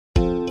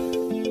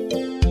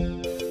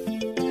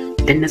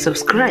danna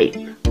subscribe,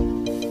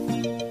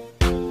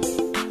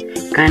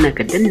 kana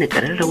ka danna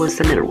ƙararrawar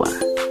sanarwa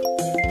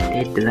ta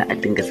yadda za a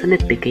dinga sanar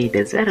da kai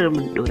da zarar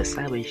mun ɗora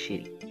sabon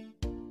shiri.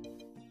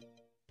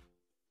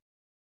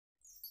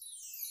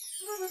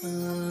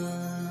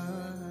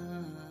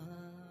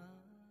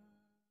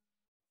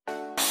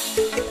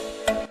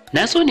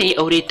 Na so na yi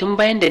aure tun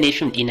bayan da na yi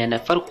fim ɗina na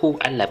farko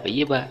Allah bai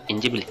yi ba, in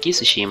ji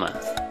Bilkisu Shema.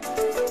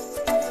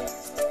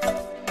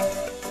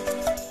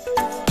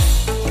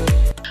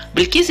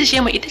 Bilkisu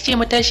Shema ita ce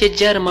matashiyar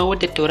jaruma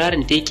wadda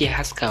tauraron ta yake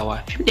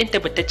haskawa. Fim ɗin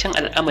tabbataccen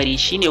al'amari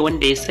shine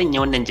wanda ya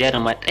sanya wannan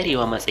jaruma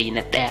ɗarewa matsayi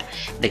na ɗaya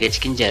daga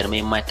cikin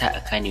jarumai mata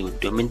a Kannywood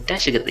domin ta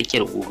shiga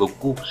tsakiyar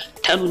gogaggu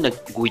ta nuna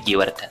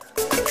gogewarta.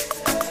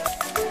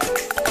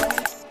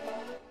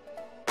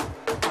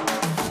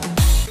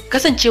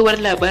 Kasancewar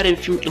labarin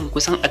fim ɗin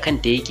kusan akan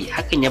ta yake,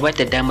 hakan ya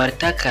bata damar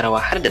taka rawa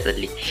har da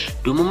tsalle,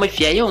 domin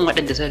mafiya yawan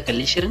waɗanda suka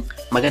kalli shirin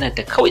magana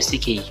ta kawai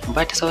suke yi,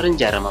 ba ta sauran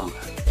jaruman ba.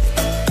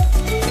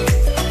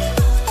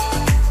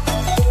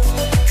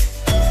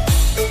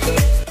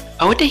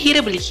 A wata hira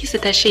Bilkisu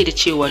ta shaida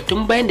cewa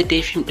tun bayan da ta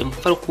yi fim ɗin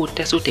farko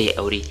ta so ta yi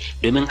aure,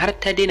 domin har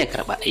ta daina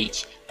karɓa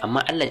aiki, amma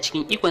Allah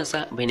cikin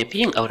ikonsa bai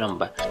nufi yin auren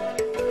ba.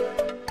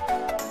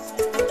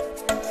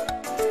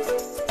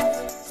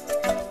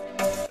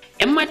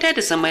 Mata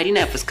da samari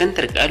na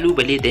fuskantar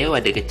kalubale da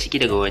yawa daga ciki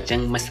daga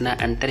wajen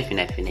masana'antar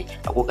fina-finai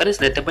a kokarin su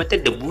da tabbatar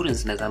da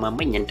burinsu na zama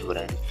manyan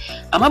taurari.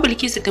 Amma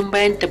Bilkisu tun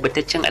bayan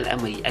tabbataccen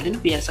al'amari,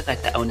 nufa ya saka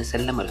ta auna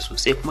sallamar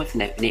sosai kuma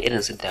fina-finai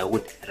irin su Dawud,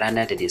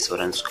 Rana da dai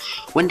sauransu,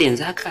 wanda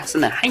yanzu haka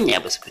suna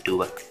hanya ba su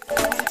fito ba.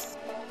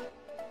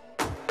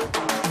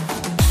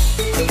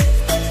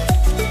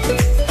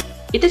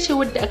 Ita ce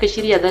wadda aka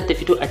shirya za ta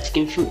fito a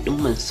cikin fim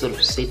ɗin Mansur,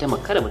 sai ta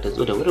makara bata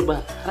zo da wuri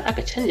ba har aka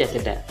canja ta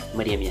da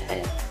Maryam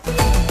Yahaya.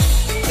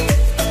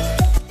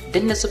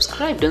 Danna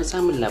subscribe don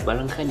samun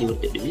labaran kannywood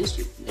da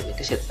ɗuminsu daga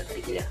tashar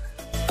Tsakar Gida.